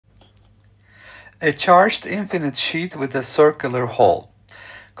A charged infinite sheet with a circular hole.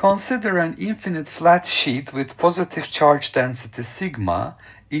 Consider an infinite flat sheet with positive charge density sigma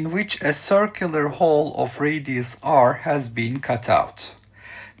in which a circular hole of radius r has been cut out.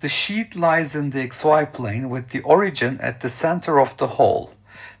 The sheet lies in the xy plane with the origin at the center of the hole.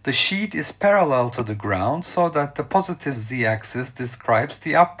 The sheet is parallel to the ground so that the positive z-axis describes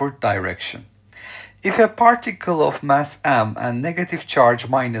the upward direction. If a particle of mass m and negative charge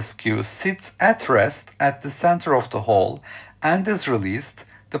minus q sits at rest at the center of the hole and is released,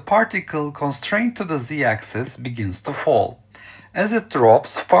 the particle constrained to the z-axis begins to fall. As it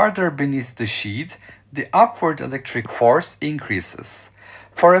drops farther beneath the sheet, the upward electric force increases.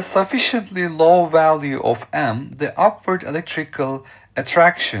 For a sufficiently low value of m, the upward electrical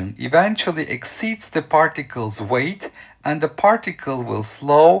attraction eventually exceeds the particle's weight and the particle will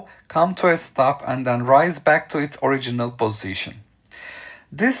slow, come to a stop, and then rise back to its original position.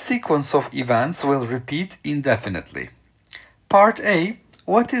 This sequence of events will repeat indefinitely. Part A.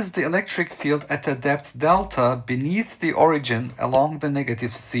 What is the electric field at a depth delta beneath the origin along the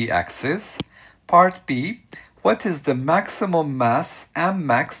negative z-axis? Part B. What is the maximum mass m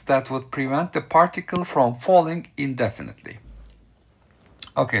max that would prevent the particle from falling indefinitely?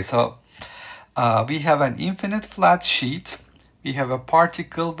 Okay, so we have an infinite flat sheet. We have a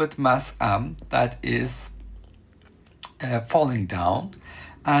particle with mass m that is falling down.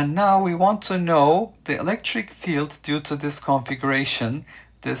 And now we want to know the electric field due to this configuration,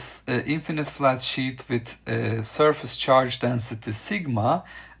 this infinite flat sheet with surface charge density sigma,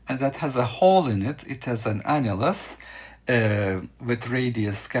 and that has a hole in it. It has an annulus with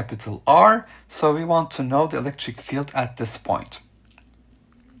radius capital R. So we want to know the electric field at this point.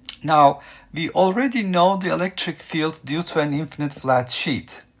 Now, we already know the electric field due to an infinite flat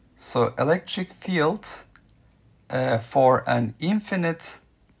sheet. So electric field for an infinite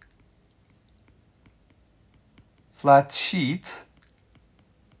flat sheet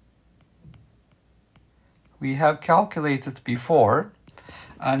we have calculated before,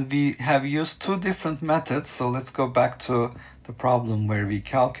 and we have used two different methods. So let's go back to the problem where we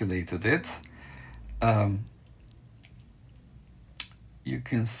calculated it. You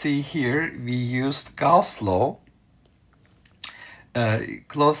can see here we used Gauss law.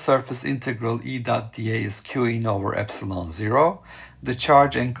 Closed surface integral E dot dA is Q in over epsilon 0. The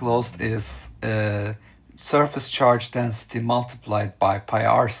charge enclosed is surface charge density multiplied by pi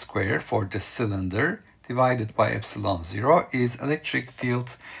r square for the cylinder divided by epsilon 0 is electric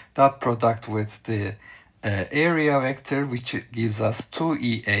field dot product with the area vector, which gives us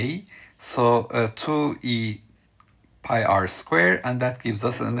 2EA. So 2E pi r square, and that gives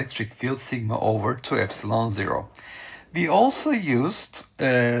us an electric field sigma over 2 epsilon 0. We also used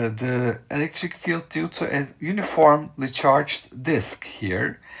the electric field due to a uniformly charged disk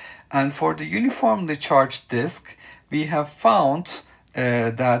here. And for the uniformly charged disk, we have found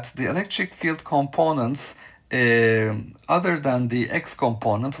that the electric field components other than the x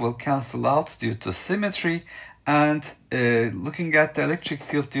component will cancel out due to symmetry. And looking at the electric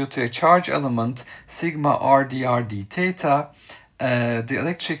field due to a charge element, sigma r dr d theta, the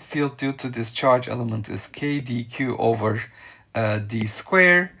electric field due to this charge element is k dq over d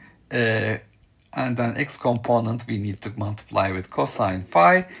square, and then x component we need to multiply with cosine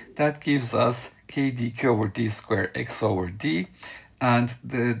phi. That gives us k dq over d square x over d. And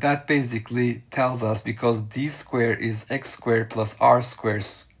that basically tells us, because d square is x squared plus r squared,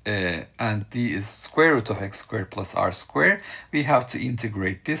 and d is square root of x squared plus r squared, we have to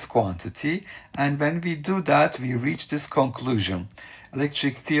integrate this quantity. And when we do that, we reach this conclusion.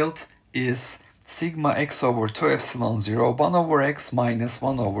 Electric field is sigma x over 2 epsilon 0, 1 over x minus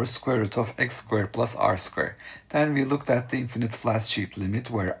 1 over square root of x squared plus r squared. Then we looked at the infinite flat sheet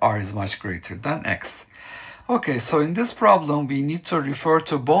limit where r is much greater than x. Okay, so in this problem, we need to refer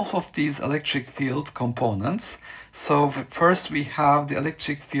to both of these electric field components. So first we have the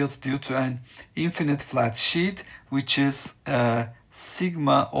electric field due to an infinite flat sheet, which is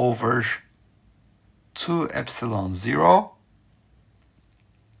sigma over 2 epsilon 0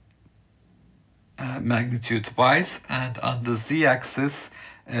 magnitude wise, and on the z-axis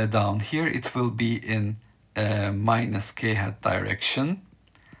down here it will be in minus k hat direction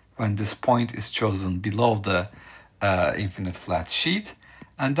when this point is chosen below the infinite flat sheet.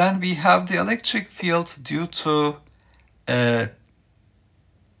 And then we have the electric field due to a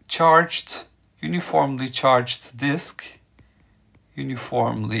charged, uniformly charged disk,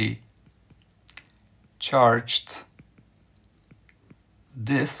 uniformly charged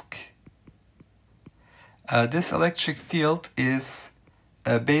disk. This electric field is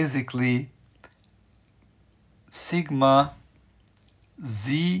basically sigma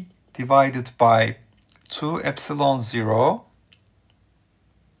z divided by 2 epsilon 0.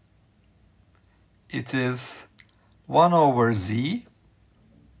 It is 1 over z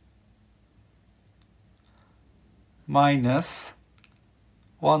minus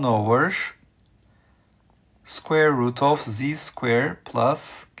 1 over square root of z square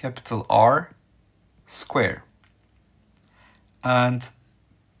plus capital R square. And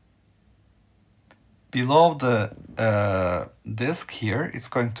below the disk here, it's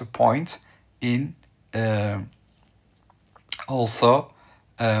going to point in also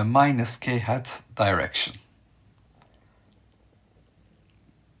minus k hat direction.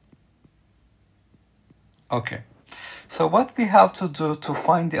 Okay, so what we have to do to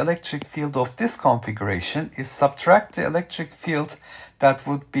find the electric field of this configuration is subtract the electric field that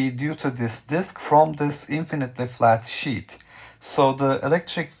would be due to this disk from this infinitely flat sheet. So the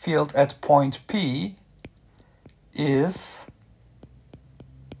electric field at point P is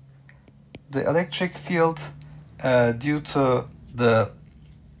the electric field due to the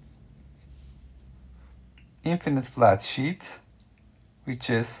infinite flat sheet, which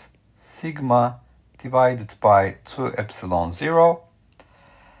is sigma divided by 2 epsilon 0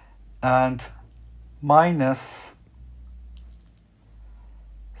 and minus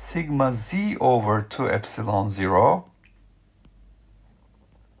sigma z over 2 epsilon 0,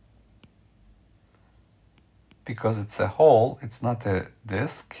 because it's a hole, it's not a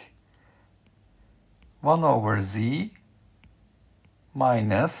disk, 1 over z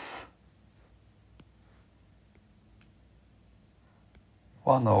minus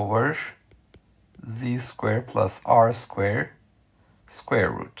 1 over z square plus r square square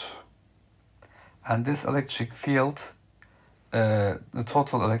root. And this electric field, the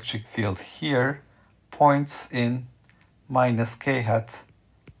total electric field here, points in minus k hat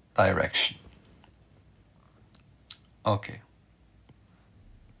direction. Okay.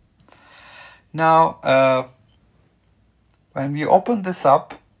 Now, when we open this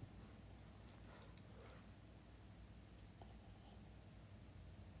up,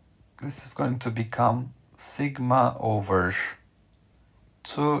 this is going to become sigma over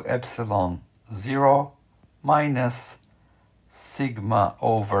 2 epsilon 0 minus sigma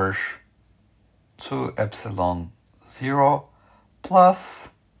over 2 epsilon 0 plus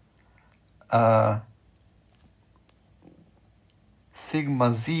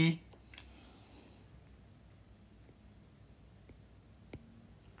sigma z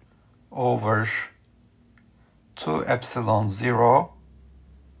over 2 epsilon 0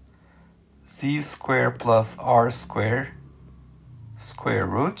 z square plus r square square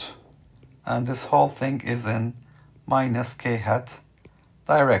root, and this whole thing is in minus k hat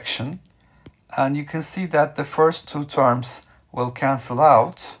direction. And you can see that the first two terms will cancel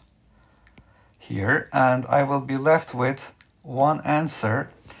out here, and I will be left with one answer.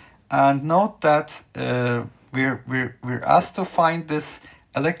 And note that we're asked to find this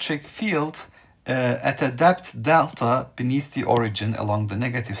electric field at a depth delta beneath the origin along the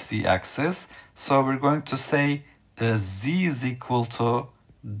negative z-axis. So we're going to say z is equal to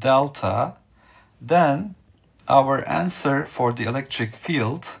delta. Then our answer for the electric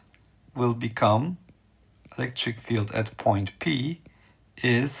field will become, electric field at point P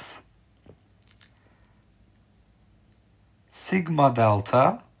is sigma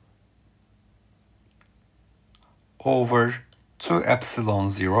delta over 2 epsilon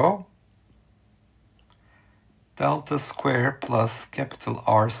 0 delta square plus capital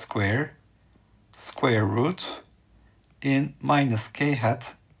R square square root in minus k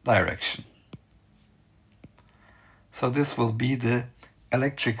hat direction. So this will be the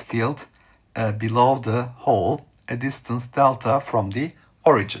electric field below the hole, a distance delta from the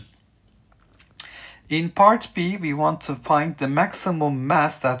origin. In part B, we want to find the maximum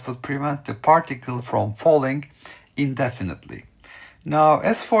mass that would prevent the particle from falling indefinitely. Now,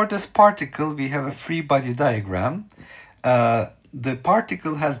 as for this particle, we have a free body diagram. The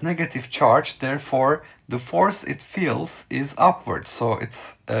particle has negative charge, therefore the force it feels is upward. So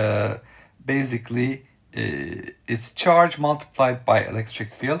it's basically its charge multiplied by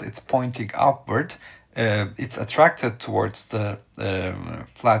electric field. It's pointing upward. It's attracted towards the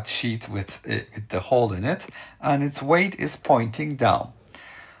flat sheet with the hole in it, and its weight is pointing down.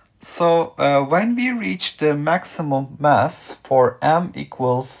 So when we reach the maximum mass for m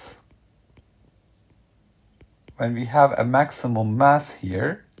equals, when we have a maximum mass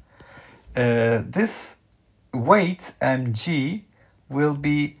here, this weight mg will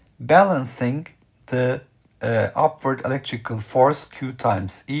be balancing the upward electrical force q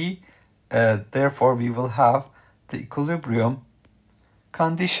times E. Therefore, we will have the equilibrium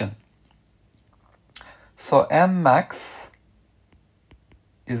condition. So m max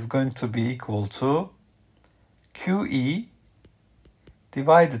is going to be equal to QE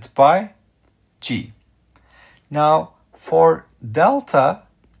divided by G. Now, for delta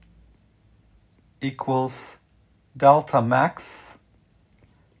equals delta max,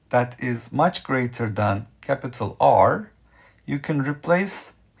 that is much greater than capital R, you can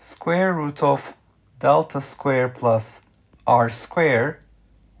replace square root of delta square plus R square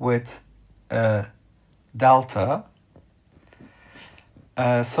with delta.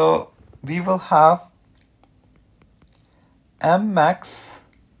 So we will have M max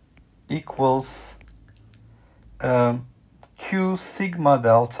equals Q sigma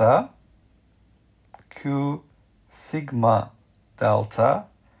delta, Q sigma delta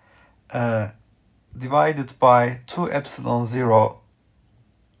divided by 2 epsilon 0,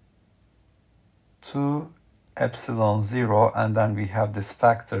 2 epsilon 0, and then we have this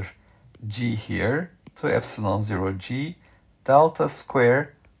factor G here, 2 epsilon 0 G, delta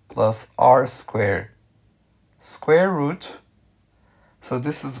square plus R square, square root. So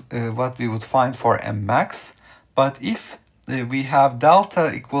this is what we would find for M max. But if we have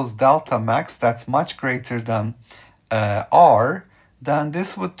delta equals delta max, that's much greater than R, then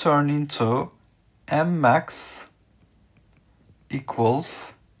this would turn into M max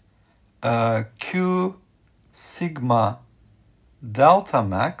equals Q sigma delta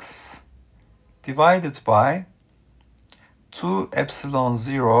max divided by 2 epsilon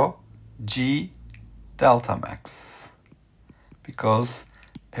 0 G delta max, because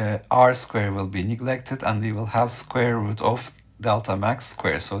R square will be neglected and we will have square root of delta max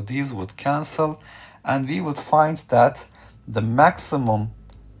square. So these would cancel and we would find that the maximum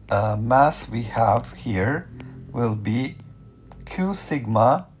mass we have here will be Q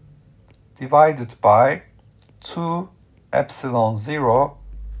sigma divided by 2 epsilon 0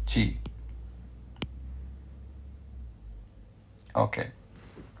 G. Okay.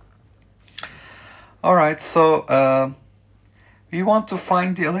 All right, so we want to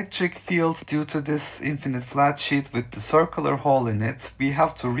find the electric field due to this infinite flat sheet with the circular hole in it. We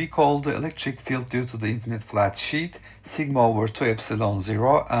have to recall the electric field due to the infinite flat sheet, sigma over 2 epsilon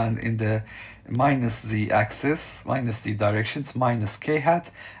 0, and in the minus z axis, minus z directions, minus k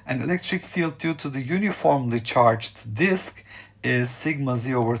hat. And electric field due to the uniformly charged disk is sigma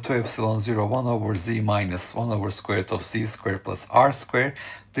z over 2 epsilon 0, 1 over z minus 1 over square root of z squared plus r squared.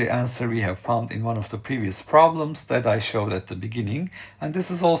 The answer we have found in one of the previous problems that I showed at the beginning, and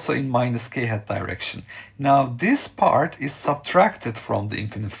this is also in minus k hat direction. Now this part is subtracted from the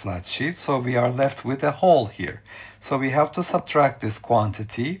infinite flat sheet, so we are left with a hole here. So we have to subtract this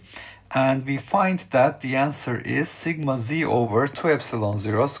quantity, and we find that the answer is sigma z over 2 epsilon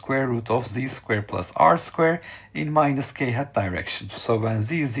 0 square root of z squared plus r squared in minus k hat direction. So when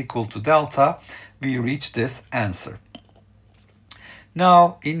z is equal to delta, we reach this answer.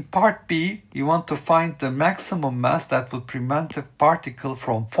 Now, in part B, you want to find the maximum mass that would prevent a particle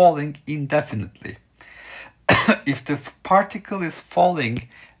from falling indefinitely. If the particle is falling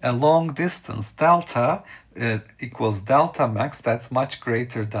a long distance, delta equals delta max, that's much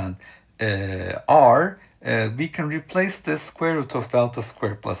greater than r, we can replace the square root of delta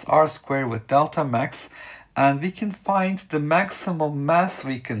squared plus r squared with delta max, and we can find the maximum mass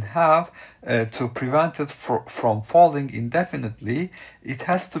we can have to prevent it from falling indefinitely. It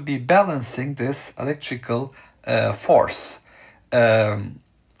has to be balancing this electrical force.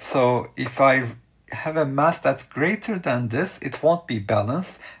 So if I have a mass that's greater than this, it won't be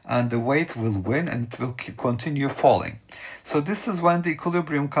balanced and the weight will win and it will continue falling. So this is when the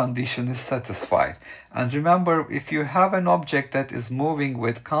equilibrium condition is satisfied. And remember, if you have an object that is moving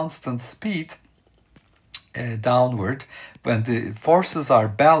with constant speed, downward, when the forces are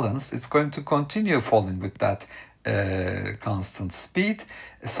balanced, it's going to continue falling with that constant speed.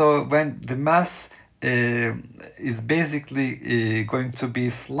 So when the mass is basically going to be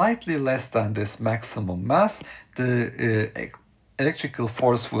slightly less than this maximum mass, the electrical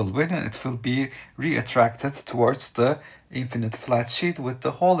force will win and it will be re-attracted towards the infinite flat sheet with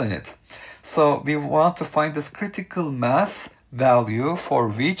the hole in it. So we want to find this critical mass value for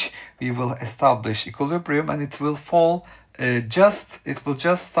which we will establish equilibrium, and it will fall it will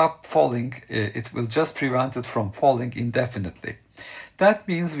just stop falling, it will just prevent it from falling indefinitely. That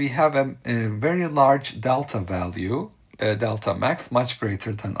means we have a very large delta value, delta max, much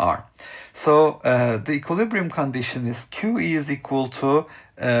greater than R. So the equilibrium condition is QE is equal to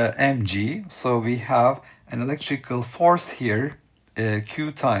mg. So we have an electrical force here,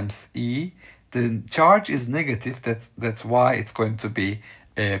 Q times E. The charge is negative, that's why it's going to be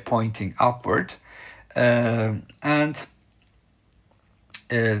pointing upward. And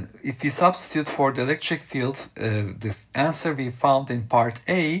if we substitute for the electric field, the answer we found in part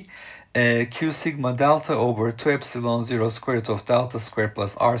A, Q sigma delta over 2 epsilon 0 square root of delta square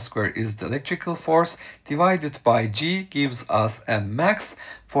plus R square is the electrical force, divided by G gives us M max.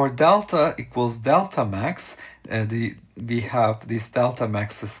 For delta equals delta max, we have this delta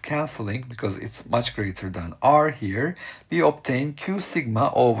max is cancelling because it's much greater than R here. We obtain Q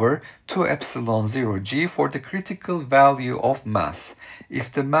sigma over 2 epsilon 0 G for the critical value of mass.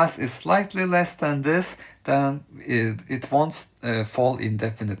 If the mass is slightly less than this, then it won't fall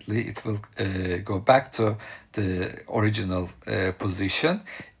indefinitely. It will go back to the original position.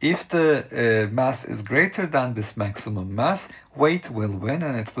 If the mass is greater than this maximum mass, weight will win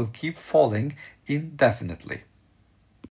and it will keep falling indefinitely.